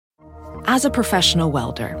As a professional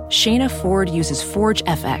welder, Shayna Ford uses Forge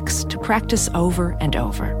FX to practice over and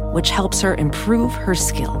over, which helps her improve her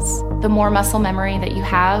skills. The more muscle memory that you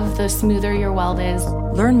have, the smoother your weld is.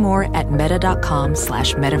 Learn more at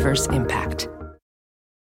meta.com/metaverseimpact.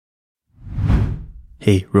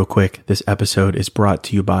 Hey, real quick, this episode is brought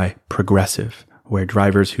to you by Progressive, where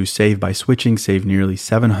drivers who save by switching save nearly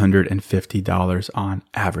 $750 on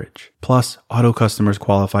average. Plus, auto customers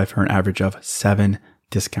qualify for an average of 7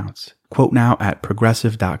 discounts. Quote now at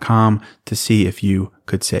progressive.com to see if you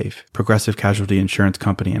could save. Progressive Casualty Insurance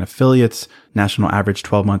Company and Affiliates. National average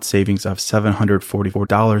 12-month savings of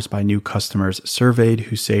 $744 by new customers surveyed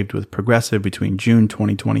who saved with Progressive between June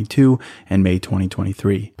 2022 and May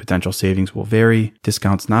 2023. Potential savings will vary.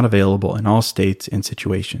 Discounts not available in all states and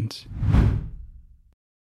situations.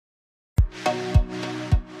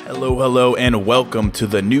 Hello, and welcome to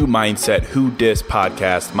the New Mindset Who Dis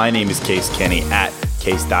podcast. My name is Case Kenny at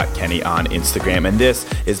Case.Kenny on Instagram, and this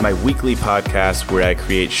is my weekly podcast where I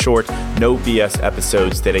create short, no BS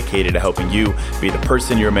episodes dedicated to helping you be the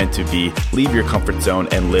person you're meant to be, leave your comfort zone,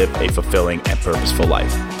 and live a fulfilling and purposeful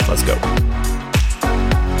life. Let's go.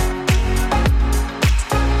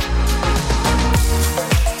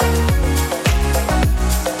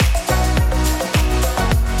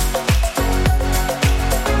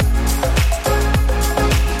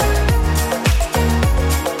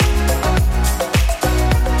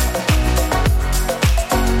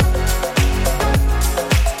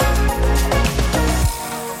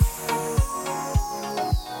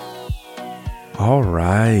 All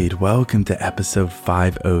right, welcome to episode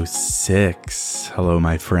 506. Hello,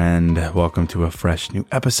 my friend. Welcome to a fresh new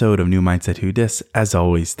episode of New Mindset Who Dis. As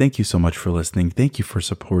always, thank you so much for listening. Thank you for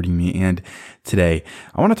supporting me. And today,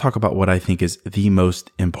 I want to talk about what I think is the most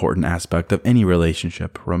important aspect of any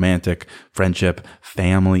relationship, romantic, friendship,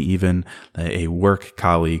 family, even a work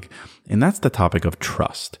colleague. And that's the topic of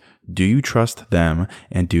trust. Do you trust them,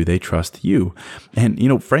 and do they trust you?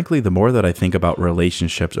 And, frankly, the more that I think about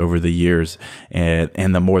relationships over the years,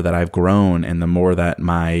 and the more that I've grown, and the more that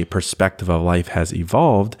my perspective of life has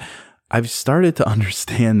evolved, I've started to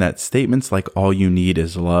understand that statements like all you need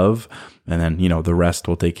is love, and then, the rest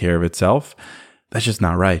will take care of itself, that's just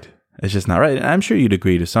not right. It's just not right. And I'm sure you'd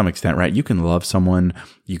agree to some extent, right? You can love someone,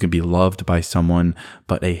 you can be loved by someone,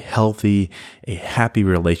 but a healthy, a happy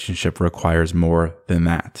relationship requires more than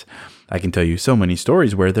that. I can tell you so many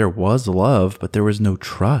stories where there was love, but there was no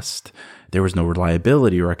trust. There was no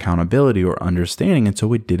reliability or accountability or understanding, and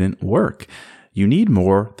so it didn't work. You need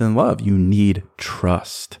more than love. You need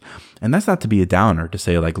trust. And that's not to be a downer to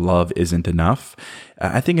say like love isn't enough.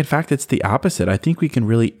 I think in fact it's the opposite. I think we can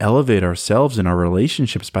really elevate ourselves in our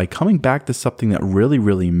relationships by coming back to something that really,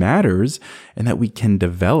 really matters and that we can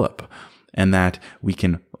develop and that we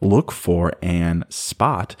can look for and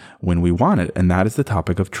spot when we want it. And that is the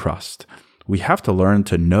topic of trust. We have to learn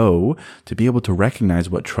to know, to be able to recognize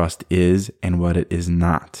what trust is and what it is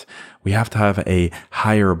not. We have to have a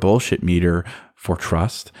higher bullshit meter for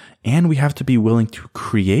trust, and we have to be willing to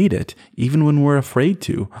create it even when we're afraid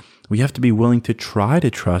to. We have to be willing to try to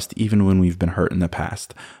trust even when we've been hurt in the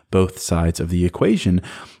past. Both sides of the equation.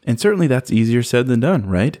 And certainly that's easier said than done,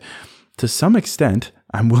 right? To some extent,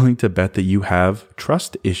 I'm willing to bet that you have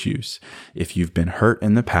trust issues. If you've been hurt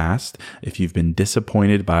in the past, if you've been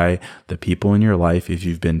disappointed by the people in your life, if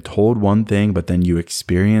you've been told one thing, but then you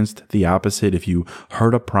experienced the opposite, if you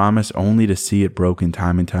heard a promise only to see it broken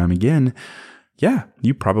time and time again, yeah,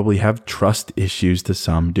 you probably have trust issues to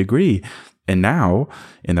some degree. And now,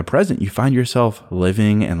 in the present, you find yourself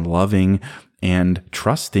living and loving and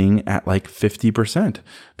trusting at like 50%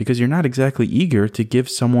 because you're not exactly eager to give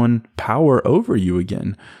someone power over you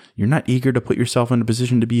again. You're not eager to put yourself in a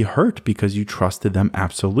position to be hurt because you trusted them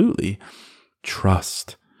absolutely.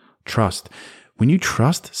 Trust. When you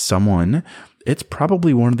trust someone, it's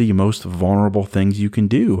probably one of the most vulnerable things you can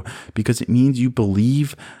do because it means you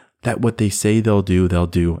believe that what they say they'll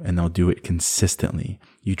do, and they'll do it consistently.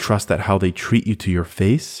 You trust that how they treat you to your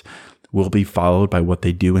face will be followed by what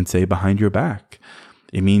they do and say behind your back.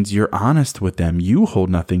 It means you're honest with them. You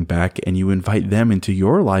hold nothing back and you invite them into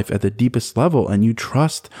your life at the deepest level and you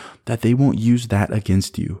trust that they won't use that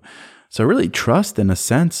against you. So really trust in a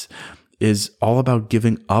sense is all about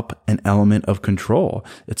giving up an element of control.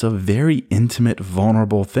 It's a very intimate,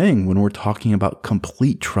 vulnerable thing when we're talking about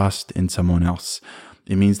complete trust in someone else.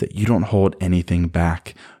 It means that you don't hold anything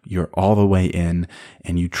back. You're all the way in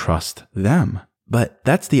and you trust them. But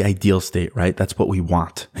that's the ideal state, right? That's what we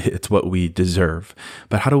want. It's what we deserve.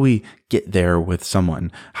 But how do we get there with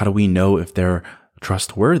someone? How do we know if they're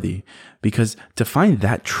trustworthy? Because to find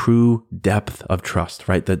that true depth of trust,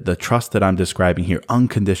 right? The trust that I'm describing here,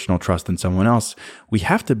 unconditional trust in someone else, we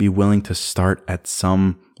have to be willing to start at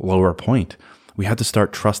some lower point. We have to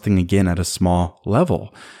start trusting again at a small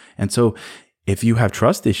level. And so if you have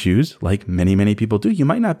trust issues, like many, many people do, you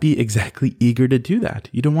might not be exactly eager to do that.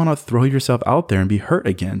 You don't want to throw yourself out there and be hurt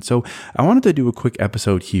again. So I wanted to do a quick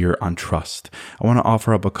episode here on trust. I want to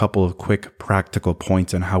offer up a couple of quick practical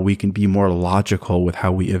points on how we can be more logical with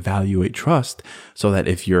how we evaluate trust, so that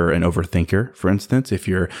if you're an overthinker, for instance, if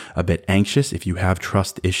you're a bit anxious, if you have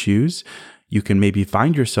trust issues, you can maybe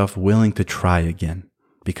find yourself willing to try again.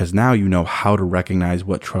 Because now you know how to recognize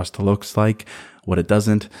what trust looks like, what it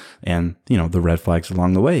doesn't, and, the red flags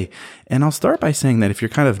along the way. And I'll start by saying that if you're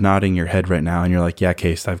kind of nodding your head right now and you're like, yeah,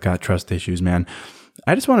 Case, I've got trust issues, man.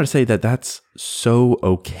 I just wanted to say that that's so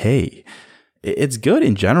okay. It's good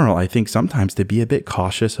in general, I think, sometimes to be a bit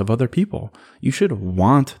cautious of other people. You should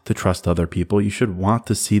want to trust other people. You should want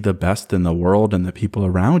to see the best in the world and the people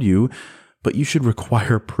around you, but you should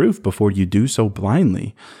require proof before you do so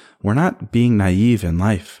blindly. We're not being naive in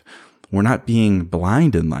life. We're not being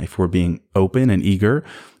blind in life. We're being open and eager,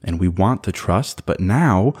 and we want to trust, but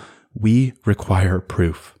now we require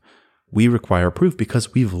proof. We require proof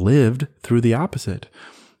because we've lived through the opposite.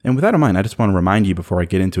 And with that in mind, I just want to remind you before I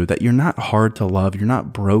get into it that you're not hard to love. You're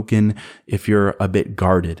not broken if you're a bit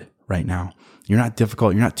guarded right now. You're not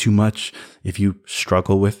difficult. You're not too much if you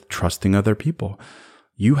struggle with trusting other people.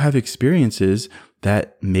 You have experiences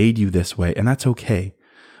that made you this way, and that's okay.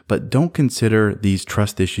 But don't consider these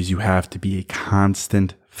trust issues you have to be a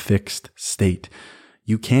constant, fixed state.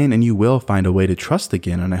 You can and you will find a way to trust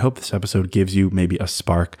again, and I hope this episode gives you maybe a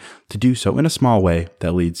spark to do so in a small way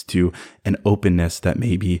that leads to an openness that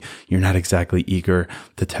maybe you're not exactly eager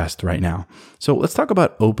to test right now. So let's talk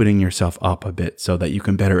about opening yourself up a bit so that you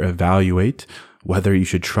can better evaluate whether you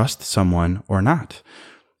should trust someone or not.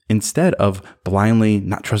 Instead of blindly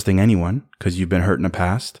not trusting anyone because you've been hurt in the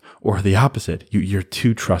past, or the opposite, you're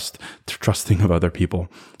too trusting of other people.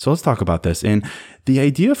 So let's talk about this. And the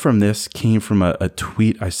idea from this came from a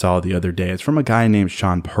tweet I saw the other day. It's from a guy named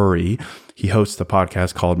Sean Puri. He hosts a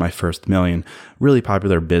podcast called My First Million, really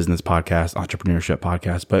popular business podcast, entrepreneurship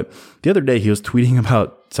podcast. But the other day he was tweeting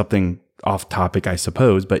about something off topic, I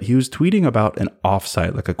suppose, but he was tweeting about an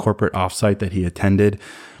offsite, like a corporate offsite that he attended.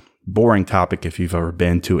 Boring topic if you've ever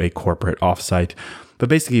been to a corporate offsite. But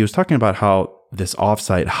basically he was talking about how this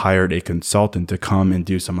offsite hired a consultant to come and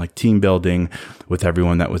do some like team building with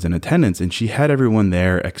everyone that was in attendance. And she had everyone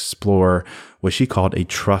there explore what she called a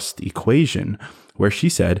trust equation, where she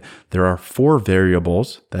said there are 4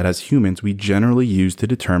 variables that as humans we generally use to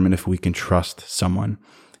determine if we can trust someone.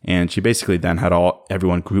 And she basically then had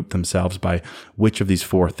everyone group themselves by which of these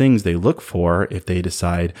 4 things they look for if they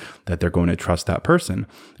decide that they're going to trust that person.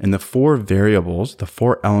 And the 4 variables, the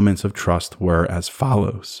 4 elements of trust were as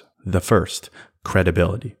follows. The first,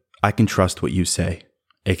 credibility. I can trust what you say,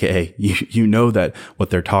 aka you know that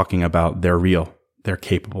what they're talking about, they're real, they're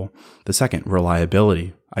capable. The second,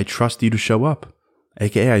 reliability. I trust you to show up,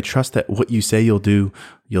 aka I trust that what you say you'll do,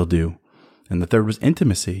 you'll do. And the third was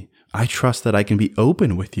intimacy. I trust that I can be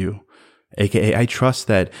open with you, aka I trust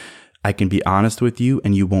that I can be honest with you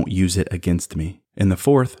and you won't use it against me. And the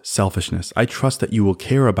fourth, selfishness. I trust that you will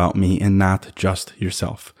care about me and not just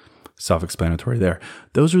yourself. Self-explanatory there.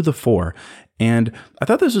 Those are the 4. And I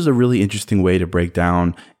thought this was a really interesting way to break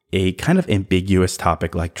down a kind of ambiguous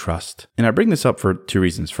topic like trust. And I bring this up for 2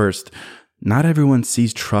 reasons. First, not everyone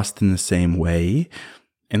sees trust in the same way.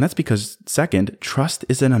 And that's because, second, trust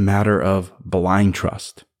isn't a matter of blind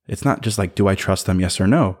trust. It's not just like, do I trust them? Yes or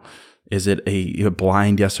no? Is it a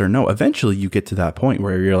blind yes or no? Eventually you get to that point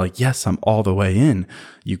where you're like, yes, I'm all the way in.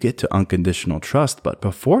 You get to unconditional trust. But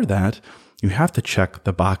before that, you have to check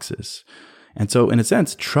the boxes. And so in a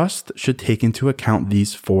sense, trust should take into account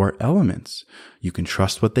these 4 elements. You can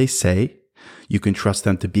trust what they say. You can trust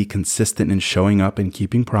them to be consistent in showing up and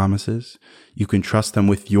keeping promises. You can trust them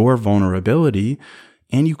with your vulnerability,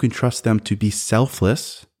 and you can trust them to be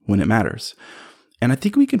selfless when it matters. And I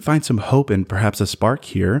think we can find some hope and perhaps a spark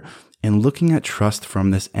here in looking at trust from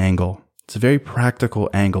this angle. It's a very practical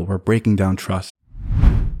angle. We're breaking down trust.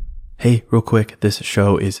 Hey, real quick, this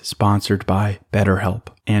show is sponsored by BetterHelp.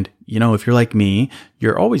 And, if you're like me,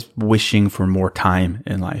 you're always wishing for more time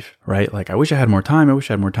in life, right? Like, I wish I had more time. I wish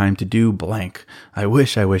I had more time to do blank. I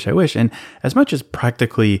wish. And as much as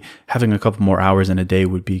practically having a couple more hours in a day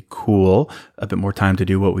would be cool, a bit more time to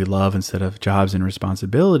do what we love instead of jobs and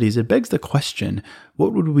responsibilities, it begs the question,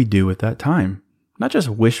 what would we do with that time? Not just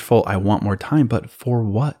wishful, I want more time, but for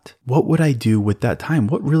what? What would I do with that time?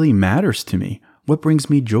 What really matters to me? What brings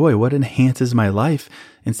me joy? What enhances my life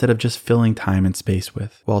instead of just filling time and space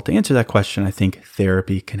with? Well, to answer that question, I think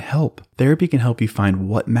therapy can help. Therapy can help you find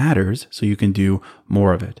what matters so you can do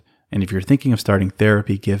more of it. And if you're thinking of starting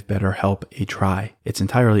therapy, give BetterHelp a try. It's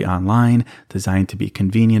entirely online, designed to be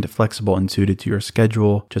convenient, flexible, and suited to your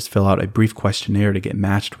schedule. Just fill out a brief questionnaire to get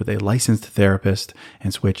matched with a licensed therapist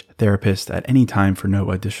and switch therapists at any time for no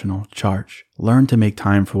additional charge. Learn to make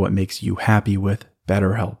time for what makes you happy with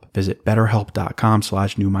BetterHelp. Visit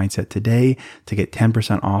betterhelp.com/newmindset today to get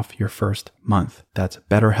 10% off your first month. That's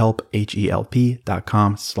BetterHelp,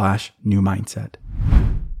 HELP.com/newmindset.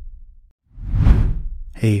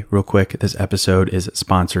 Hey, real quick, this episode is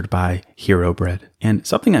sponsored by Hero Bread. And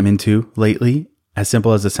something I'm into lately, as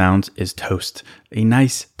simple as it sounds, is toast. A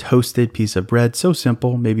nice toasted piece of bread, so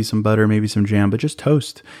simple, maybe some butter, maybe some jam, but just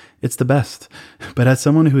toast. It's the best. But as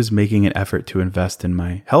someone who is making an effort to invest in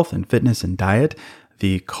my health and fitness and diet,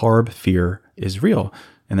 the carb fear is real.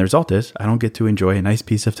 And the result is I don't get to enjoy a nice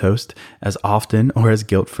piece of toast as often or as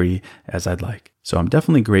guilt-free as I'd like. So I'm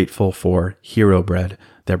definitely grateful for Hero Bread.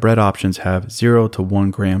 Their bread options have 0 to 1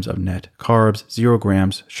 grams of net carbs, 0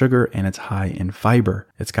 grams sugar, and it's high in fiber.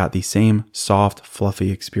 It's got the same soft,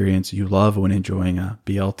 fluffy experience you love when enjoying a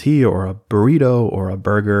BLT or a burrito or a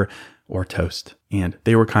burger or toast. And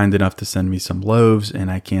they were kind enough to send me some loaves, and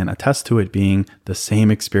I can attest to it being the same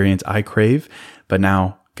experience I crave, but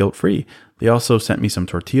now guilt-free. They also sent me some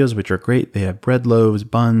tortillas, which are great. They have bread loaves,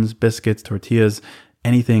 buns, biscuits, tortillas,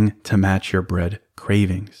 anything to match your bread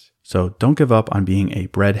cravings. So don't give up on being a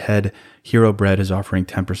breadhead. Hero Bread is offering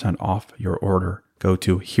 10% off your order. Go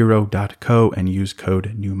to hero.co and use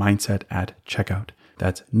code NEWMINDSET at checkout.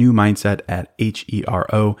 That's NEWMINDSET at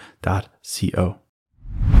HERO.co.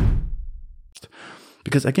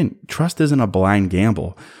 Because again, trust isn't a blind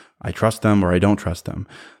gamble. I trust them or I don't trust them.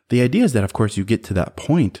 The idea is that, of course, you get to that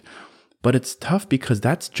point, but it's tough because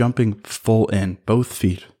that's jumping full in, both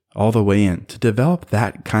feet, all the way in. To develop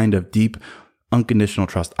that kind of deep, unconditional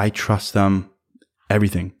trust, I trust them,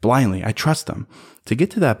 everything, blindly, I trust them. To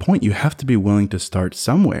get to that point, you have to be willing to start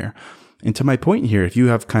somewhere. And to my point here, if you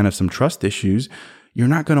have kind of some trust issues, you're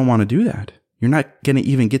not going to want to do that. You're not going to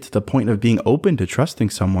even get to the point of being open to trusting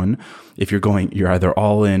someone if you're either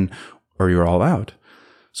all in or you're all out.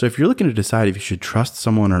 So if you're looking to decide if you should trust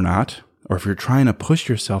someone or not, or if you're trying to push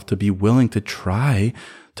yourself to be willing to try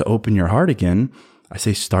to open your heart again, I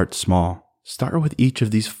say start small. Start with each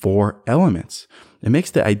of these 4 elements. It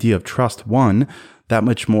makes the idea of trust, 1, that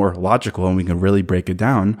much more logical and we can really break it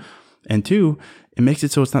down. And 2, it makes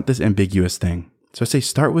it so it's not this ambiguous thing. So I say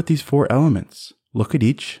start with these 4 elements. Look at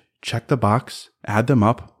each, check the box, add them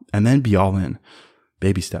up, and then be all in.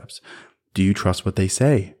 Baby steps. Do you trust what they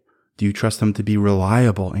say? Do you trust them to be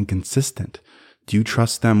reliable and consistent? Do you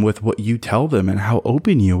trust them with what you tell them and how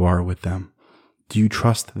open you are with them? Do you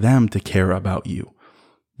trust them to care about you?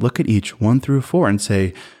 Look at each 1 through 4 and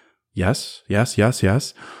say, yes, yes, yes,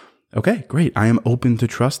 yes. Okay, great. I am open to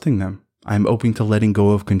trusting them. I'm open to letting go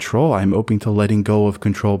of control. I'm open to letting go of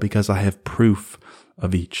control because I have proof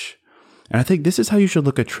of each. And I think this is how you should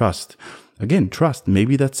look at trust. Again, trust.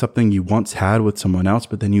 Maybe that's something you once had with someone else,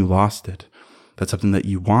 but then you lost it. That's something that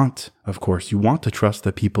you want. Of course, you want to trust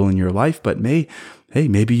the people in your life, but maybe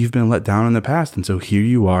you've been let down in the past. And so here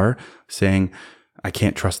you are saying, I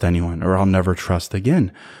can't trust anyone, or I'll never trust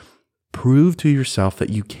again. Prove to yourself that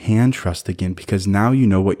you can trust again because now you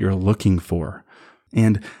know what you're looking for.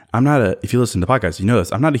 And if you listen to podcasts, you know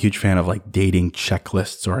this, I'm not a huge fan of like dating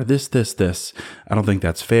checklists or this. I don't think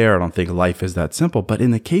that's fair. I don't think life is that simple. But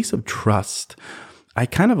in the case of trust, I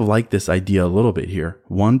kind of like this idea a little bit here.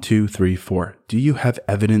 1, 2, 3, 4. Do you have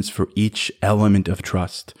evidence for each element of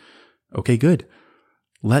trust? Okay, good.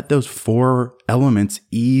 Let those 4 elements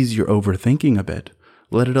ease your overthinking a bit.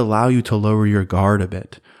 Let it allow you to lower your guard a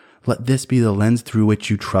bit. Let this be the lens through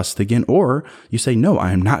which you trust again. Or you say, no,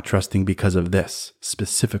 I am not trusting because of this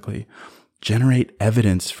specifically. Generate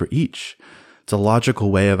evidence for each. It's a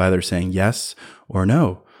logical way of either saying yes or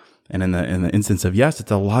no. And in the instance of yes,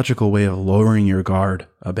 it's a logical way of lowering your guard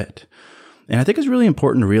a bit. And I think it's really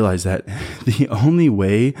important to realize that the only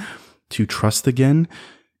way to trust again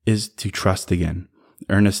is to trust again.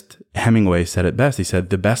 Ernest Hemingway said it best. He said,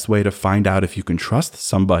 the best way to find out if you can trust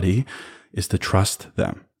somebody is to trust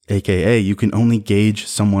them. AKA, you can only gauge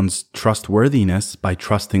someone's trustworthiness by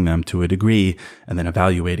trusting them to a degree and then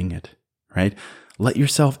evaluating it, right? Let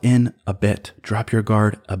yourself in a bit, drop your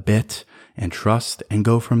guard a bit, and trust and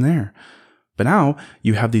go from there. But now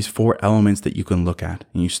you have these 4 elements that you can look at,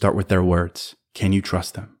 and you start with their words. Can you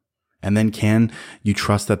trust them? And then can you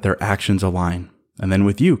trust that their actions align? And then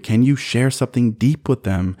with you, can you share something deep with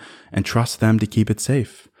them and trust them to keep it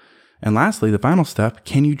safe? And lastly, the final step,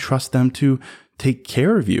 can you trust them to take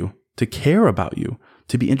care of you, to care about you,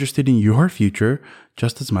 to be interested in your future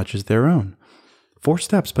just as much as their own? 4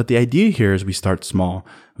 steps, but the idea here is we start small.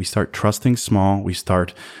 We start trusting small. We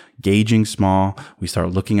start gauging small. We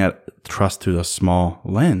start looking at trust through a small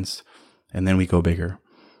lens, and then we go bigger.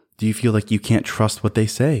 Do you feel like you can't trust what they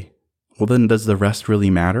say? Well, then does the rest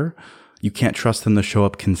really matter? You can't trust them to show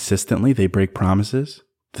up consistently. They break promises.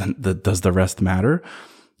 Then does the rest matter?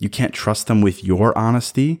 You can't trust them with your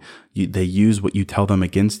honesty. They use what you tell them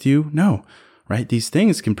against you. No, right? These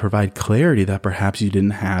things can provide clarity that perhaps you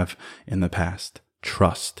didn't have in the past.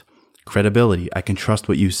 Trust, credibility. I can trust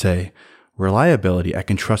what you say. Reliability. I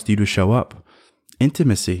can trust you to show up.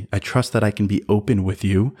 Intimacy. I trust that I can be open with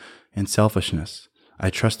you. And selfishness. I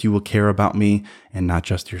trust you will care about me and not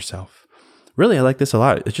just yourself. Really, I like this a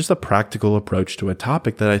lot. It's just a practical approach to a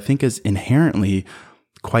topic that I think is inherently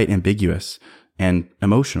quite ambiguous and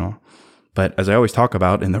emotional. But as I always talk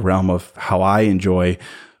about in the realm of how I enjoy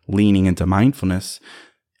leaning into mindfulness,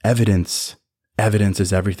 evidence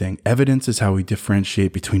is everything. Evidence is how we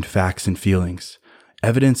differentiate between facts and feelings.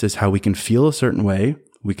 Evidence is how we can feel a certain way.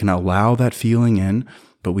 We can allow that feeling in,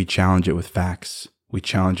 but we challenge it with facts. We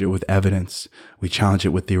challenge it with evidence. We challenge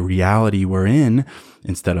it with the reality we're in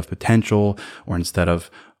instead of potential or instead of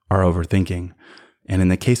our overthinking. And in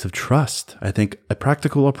the case of trust, I think a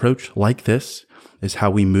practical approach like this is how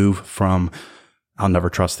we move from I'll never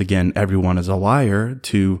trust again, everyone is a liar,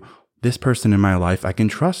 to this person in my life I can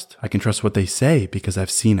trust. I can trust what they say because I've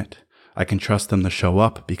seen it. I can trust them to show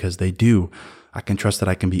up because they do. I can trust that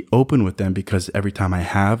I can be open with them because every time I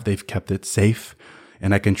have, they've kept it safe.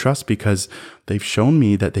 And I can trust because they've shown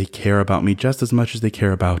me that they care about me just as much as they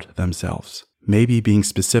care about themselves. Maybe being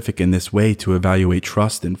specific in this way to evaluate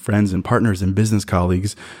trust in friends and partners and business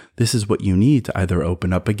colleagues, this is what you need to either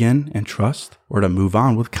open up again and trust or to move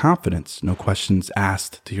on with confidence, no questions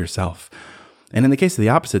asked to yourself. And in the case of the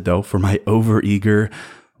opposite though, for my overeager,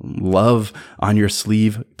 love on your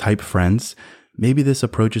sleeve type friends, maybe this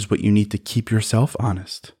approach is what you need to keep yourself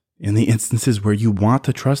honest. In the instances where you want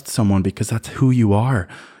to trust someone because that's who you are,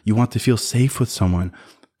 you want to feel safe with someone,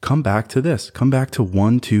 come back to this. Come back to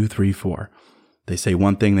 1, 2, 3, 4. They say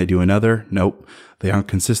one thing, they do another. Nope. They aren't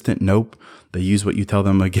consistent. Nope. They use what you tell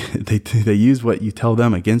them again. They use what you tell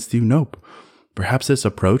them against you. Nope. Perhaps this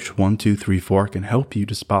approach, 1, 2, 3, 4, can help you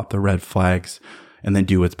to spot the red flags and then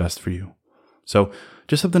do what's best for you. So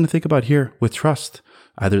just something to think about here with trust.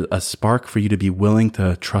 Either a spark for you to be willing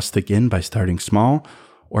to trust again by starting small,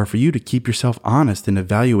 or for you to keep yourself honest in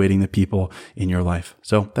evaluating the people in your life.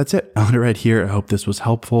 So that's it. I'll end it right here. I hope this was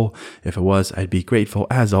helpful. If it was, I'd be grateful,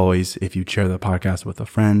 as always, if you'd share the podcast with a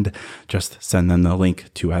friend. Just send them the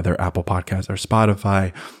link to either Apple Podcasts or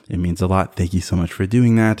Spotify. It means a lot. Thank you so much for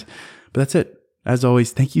doing that. But that's it. As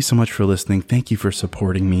always, thank you so much for listening. Thank you for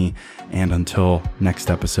supporting me. And until next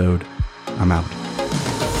episode, I'm out.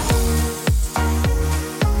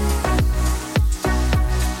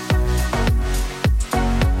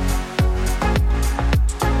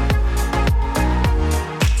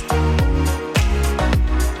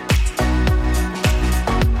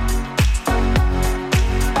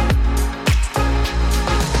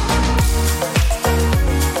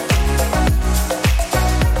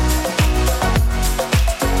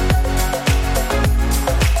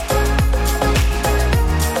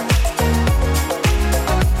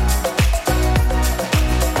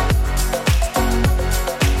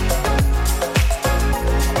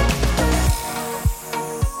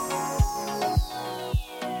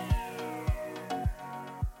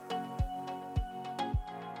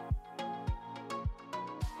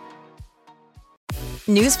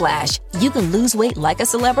 Newsflash, you can lose weight like a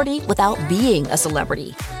celebrity without being a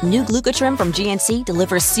celebrity. New Glucotrim from GNC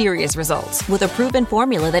delivers serious results with a proven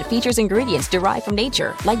formula that features ingredients derived from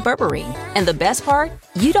nature, like berberine. And the best part?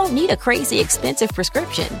 You don't need a crazy expensive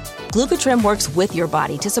prescription. Glucotrim works with your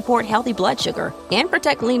body to support healthy blood sugar and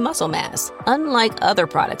protect lean muscle mass, unlike other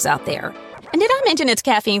products out there. And did I mention it's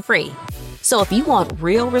caffeine-free? So if you want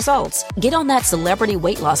real results, get on that celebrity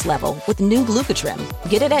weight loss level with new Glucotrim.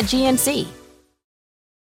 Get it at GNC.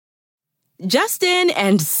 Justin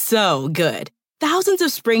and so good. Thousands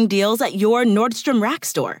of spring deals at your Nordstrom Rack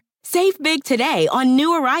store. Save big today on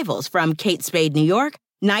new arrivals from Kate Spade New York,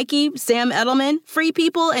 Nike, Sam Edelman, Free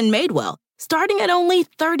People, and Madewell, starting at only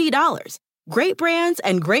 $30. Great brands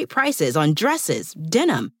and great prices on dresses,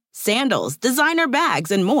 denim, sandals, designer bags,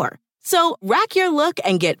 and more. So rack your look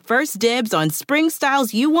and get first dibs on spring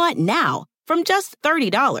styles you want now from just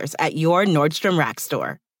 $30 at your Nordstrom Rack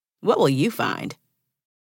store. What will you find?